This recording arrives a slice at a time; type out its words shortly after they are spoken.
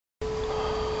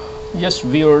Yes,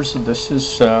 viewers, this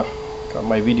is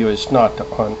my video is not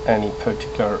on any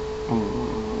particular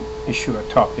issue or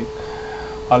topic.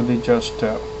 I'll be just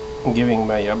giving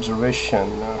my observation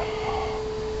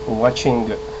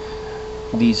watching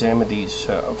these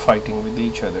Ahmadis fighting with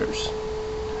each others.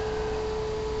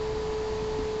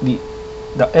 The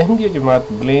Ahmadiyya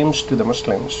Jamaat blames to the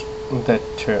Muslims that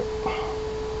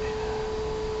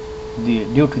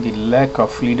due to the lack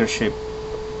of leadership,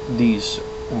 the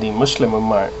Muslim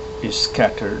Ummah is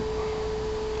scattered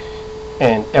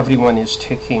and everyone is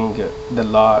taking the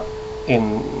law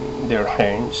in their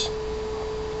hands.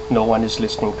 No one is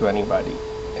listening to anybody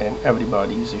and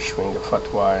everybody is issuing a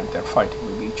fatwa and they're fighting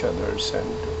with each others, and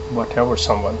whatever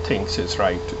someone thinks is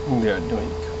right, they are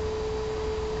doing.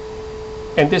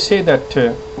 And they say that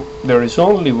there is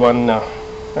only one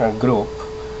group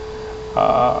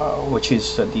which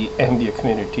is the Ahmadiyya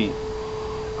community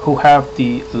who have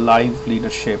the live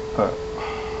leadership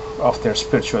of their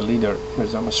spiritual leader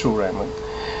Mirza Masroor Ahmad,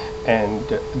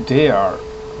 and they are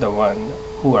the one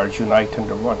who are united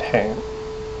under one hand.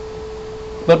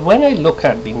 But when I look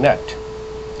at the net,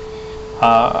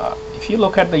 if you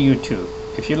look at the YouTube,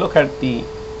 if you look at the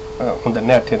on the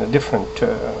net in the different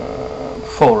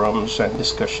forums and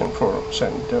discussion forums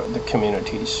and the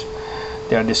communities,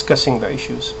 they are discussing the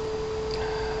issues.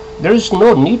 There is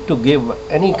no need to give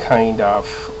any kind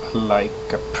of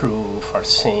like a proof or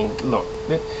saying, look,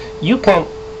 you can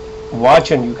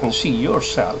watch and you can see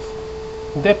yourself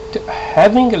that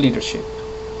having a leadership,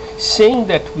 saying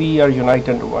that we are united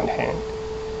under one hand,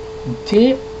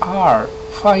 they are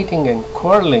fighting and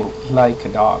quarreling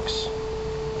like dogs,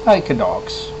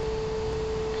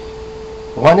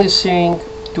 One is saying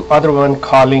to other one,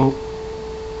 calling,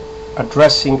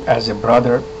 addressing as a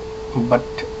brother, but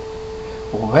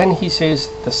when he says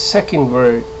the second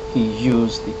word, he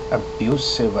used the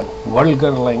abusive and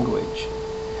vulgar language,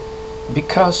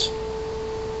 because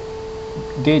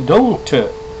they don't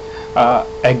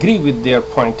agree with their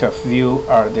point of view,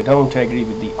 or they don't agree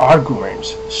with the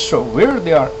arguments. So where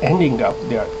they are ending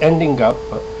up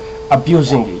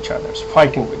abusing each other's,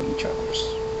 fighting with each other's.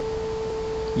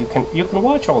 You can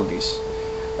watch all this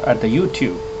at the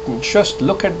YouTube. Just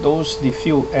look at the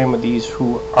few Ahmadis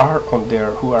who are on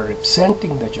there, who are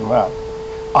representing the Jamaat.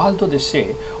 Although they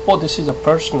say, oh, this is a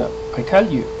personal, I tell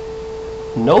you,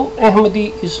 no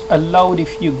Ahmadi is allowed.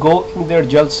 If you go in their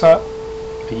jalsa,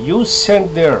 you send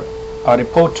there a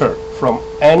reporter from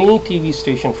any TV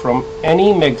station, from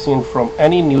any magazine, from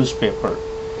any newspaper.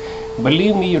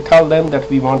 Believe me, you tell them that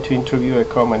we want to interview a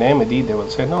common Ahmadi, they will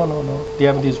say, no. The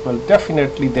Ahmadis will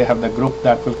definitely, they have the group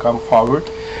that will come forward.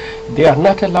 They are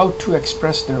not allowed to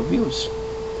express their views.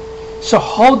 So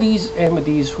how these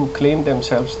Ahmadis who claim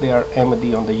themselves they are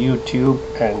Ahmadi on the YouTube,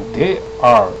 and they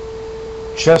are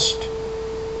just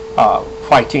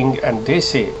fighting, and they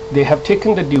say they have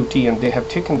taken the duty and they have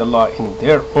taken the law in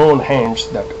their own hands,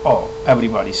 that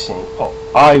everybody's saying,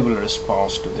 I will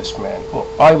respond to this man,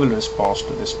 I will respond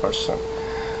to this person,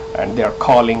 and they are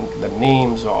calling the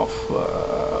names of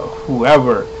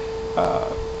whoever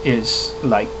is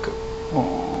like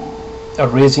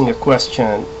raising a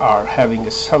question or having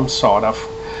some sort of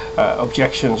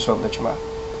objections on the Jamaat.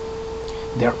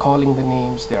 They are calling the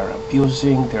names, they are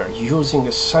abusing, they are using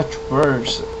such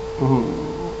words.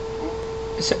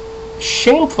 It's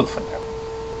shameful for them.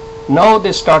 Now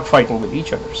they start fighting with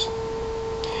each others.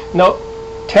 Now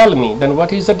tell me, then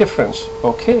what is the difference?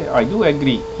 Okay, I do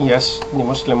agree, yes, the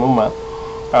Muslim Ummah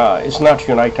is not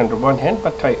united under one hand,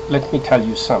 but let me tell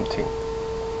you something.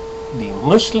 The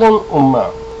Muslim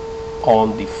Ummah,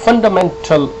 on the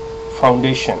fundamental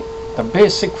foundation, the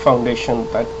basic foundation,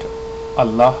 that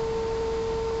Allah,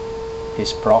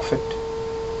 His Prophet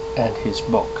and His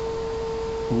book,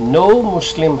 no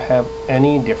Muslim have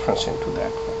any difference into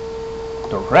that.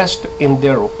 The rest, in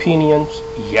their opinions,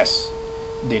 yes,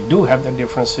 they do have the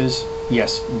differences,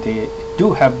 yes, they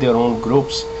do have their own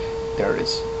groups, there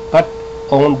is, but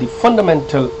on the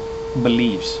fundamental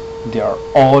beliefs, they are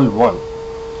all one.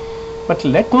 But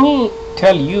let me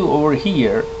tell you over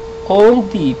here, on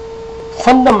the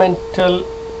fundamental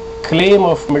claim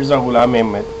of Mirza Ghulam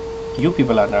Ahmad, you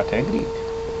people are not agreed.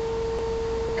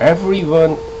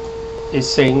 Everyone is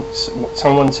saying,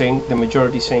 someone saying, the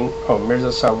majority saying, oh,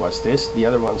 Mirza Sahib was this, the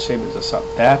other one say Mirza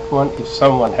Sahib that one. If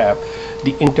someone have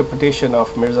the interpretation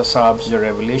of Mirza Sahib's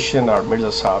revelation or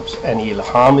Mirza Sahib's any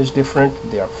ilham is different,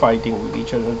 they are fighting with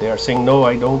each other, they are saying, no,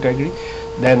 I don't agree,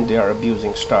 then they are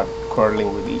abusing, start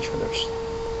quarreling with each others.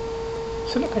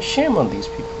 So look, a shame on these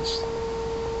people.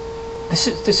 This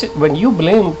is when you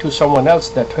blame to someone else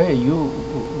that, hey, you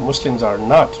Muslims are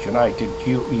not united,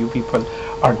 you people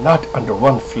are not under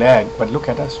one flag, but look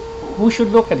at us, who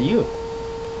should look at you?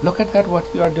 Look at that,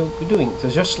 what you are doing.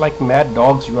 It's just like mad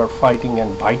dogs, you are fighting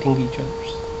and biting each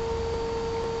other.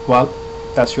 Well,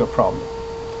 that's your problem.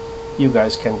 You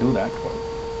guys can do that one.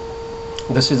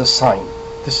 This is a sign.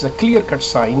 This is a clear-cut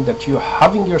sign that you are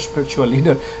having your spiritual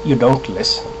leader, you don't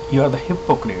listen. You are the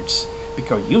hypocrites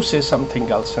because you say something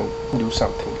else and do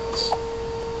something else.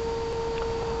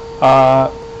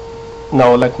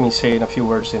 Now let me say in a few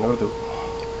words in Urdu.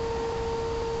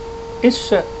 इस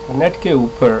net के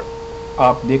ऊपर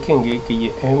आप देखेंगे कि ये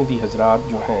अहमदी हजरात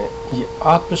जो हैं ये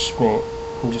आपस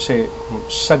में जिसे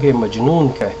सगे मजनून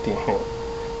कहते हैं,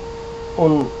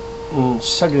 उन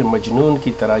सगे मजनून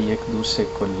की तरह ये एक दूसरे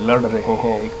को लड़ रहे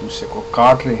हैं, एक दूसरे को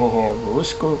काट रहे हैं। वो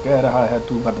उसको कह रहा है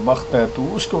तू बदबख्त है, तू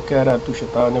उसको कह रहा है तू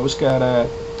शैतान है, उसको कह रहा है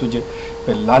तुझे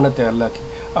पे लानत है अल्लाह की।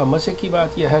 अब मज़े की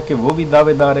बात यह है कि वो भी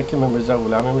दावेदार है कि मैं मिर्ज़ा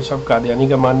ग़ुलाम अहमद साहब कादियानी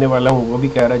का मानने वाला हूँ, वो भी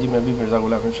कह रहा है जी मैं भी मिर्ज़ा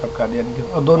ग़ुलाम अहमद साहब कादियानी का,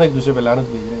 और दोनों एक दूसरे पे लानत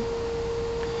भेज रहे हैं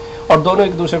और दोनों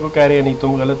एक दूसरे को कह रहे हैं नहीं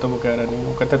तुम गलत हो, वो कह रहा नहीं,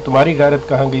 वो कहते हैं तुम्हारी गैरत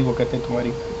कहाँ गई, वो कहते हैं तुम्हारी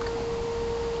गैरत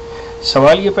कहाँ।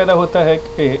 सवाल ये पैदा होता है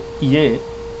कि ये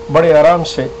बड़े आराम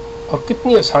से और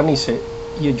कितनी आसानी से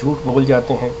ये झूठ बोल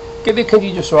जाते हैं कि देखें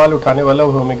जी जो सवाल उठाने वाला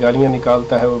वो हमें गालियाँ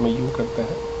निकालता है, वो हमें यूँ करता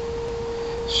है।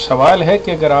 सवाल है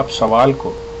कि अगर आप सवाल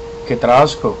को,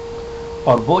 एतराज़ को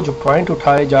और वो जो पॉइंट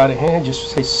उठाए जा रहे हैं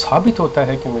जिससे साबित होता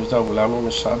है कि मिर्ज़ा ग़ुलाम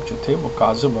अहमद साहब जो थे वो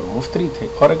काज़िब और मुफ्तरी थे,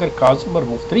 और अगर काज़िब और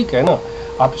मुफ्तरी कहना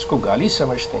आप इसको गाली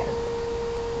समझते हैं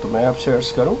तो मैं आपसे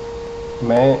अर्ज़ करूं,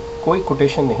 मैं कोई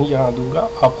कोटेशन नहीं यहाँ दूंगा,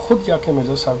 आप ख़ुद जाके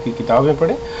मिर्ज़ा साहब की किताबें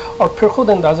पढ़ें और फिर ख़ुद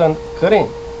अंदाज़ा करें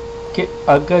कि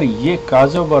अगर ये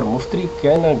काज़िब और मुफ्तरी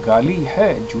कहना गाली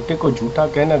है, झूठे को झूठा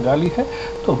कहना गाली है,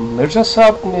 तो मिर्ज़ा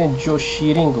साहब ने जो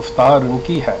शीरीं गुफ्तार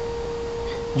उनकी है,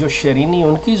 जो शरीनी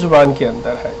उनकी ज़ुबान के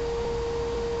अंदर है,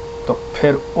 तो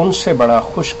फिर उनसे बड़ा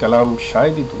खुश कलाम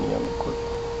शायद ही दुनिया में कोई,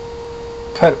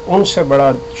 फिर उनसे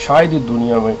बड़ा शायद ही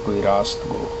दुनिया में कोई रास्त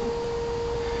हो,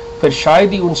 फिर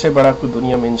शायद ही उनसे बड़ा कोई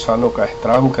दुनिया में इंसानों का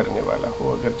एहतराम करने वाला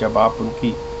हो। अगर जब आप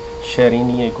उनकी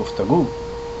शरीनी गुफ्तगू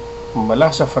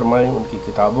मलासा फरमाएं उनकी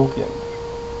किताबों के अंदर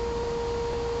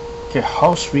कि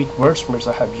how sweet words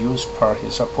Mirza have used for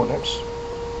his opponents,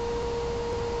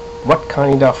 what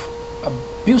kind of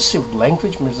abusive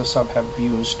language Mirza Sahib have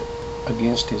used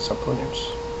against his opponents.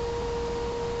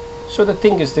 So the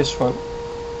thing is this one,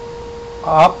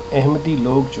 आप अहमदी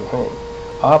लोग जो हैं,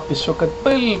 आप इस वक्त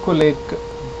बिल्कुल एक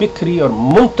बिखरी और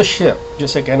मुंतशिर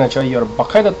जिसे कहना चाहिए और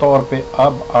बाकायदा तौर पे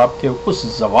अब आपके उस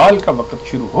जवाल का वक्त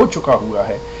शुरू हो चुका हुआ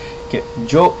है कि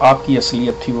जो आपकी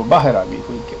असलियत थी वो बाहर आ गई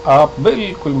हुई, कि आप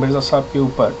बिल्कुल मिर्ज़ा साहब के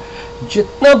ऊपर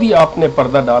जितना भी आपने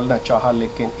पर्दा डालना चाहा,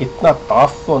 लेकिन इतना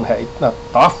ताफ़ुन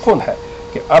है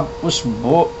कि अब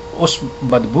उस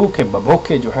बदबू के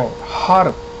बबोके जो हैं हर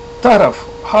तरफ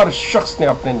हर शख्स ने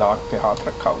अपने नाक पे हाथ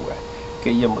रखा हुआ है कि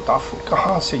ये मुताफ़िन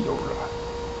कहाँ से उड़ रहा है।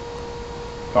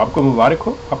 तो आपको मुबारक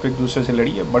हो, आप एक दूसरे से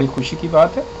लड़िए, बड़ी खुशी की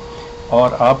बात है।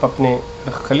 और आप अपने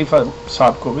खलीफा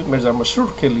साहब को भी, मिर्ज़ा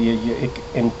मसरूर के लिए ये एक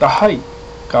इंतहाई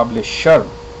काबिल शर्म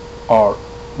और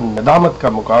नदामत का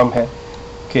मुकाम है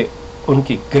कि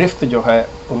उनकी गिरफ्त जो है,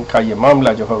 उनका ये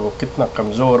मामला जो है वो कितना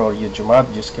कमज़ोर, और ये जमात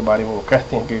जिसके बारे में वो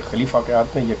कहते हैं कि खलीफा के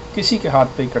हाथ में, ये किसी के हाथ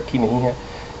पे इकट्ठी नहीं है,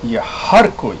 ये हर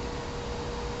कोई,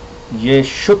 ये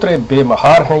शुत्र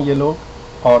बेमहार हैं ये लोग।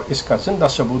 और इसका ज़िंदा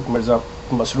सबूत मिर्ज़ा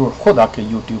मसरूर ख़ुद आके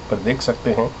यूट्यूब पर देख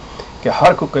सकते हैं कि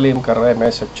हर को क्लेम कर रहा है मैं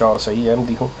सच्चा और सही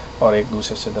अहमदी हूँ, और एक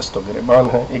दूसरे से दस्तो गिरबान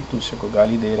हैं, एक दूसरे को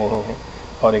गाली दे रहे हैं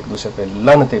और एक दूसरे पे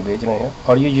लानतें भेज रहे हैं।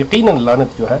 और ये यकीनन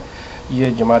लानत जो है ये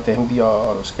जमात अहमदिया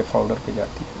और उसके फाउंडर पे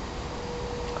जाती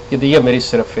है। ये मेरी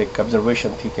सिर्फ एक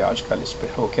ऑब्जर्वेशन थी कि आजकल इस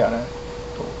पर हो क्या रहा है।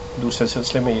 तो दूसरे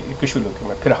सिलसिले में एक इशू लेकर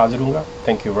मैं फिर हाजिर हूँगा।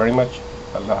 Thank you very much.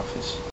 अल्लाह हाफिज़।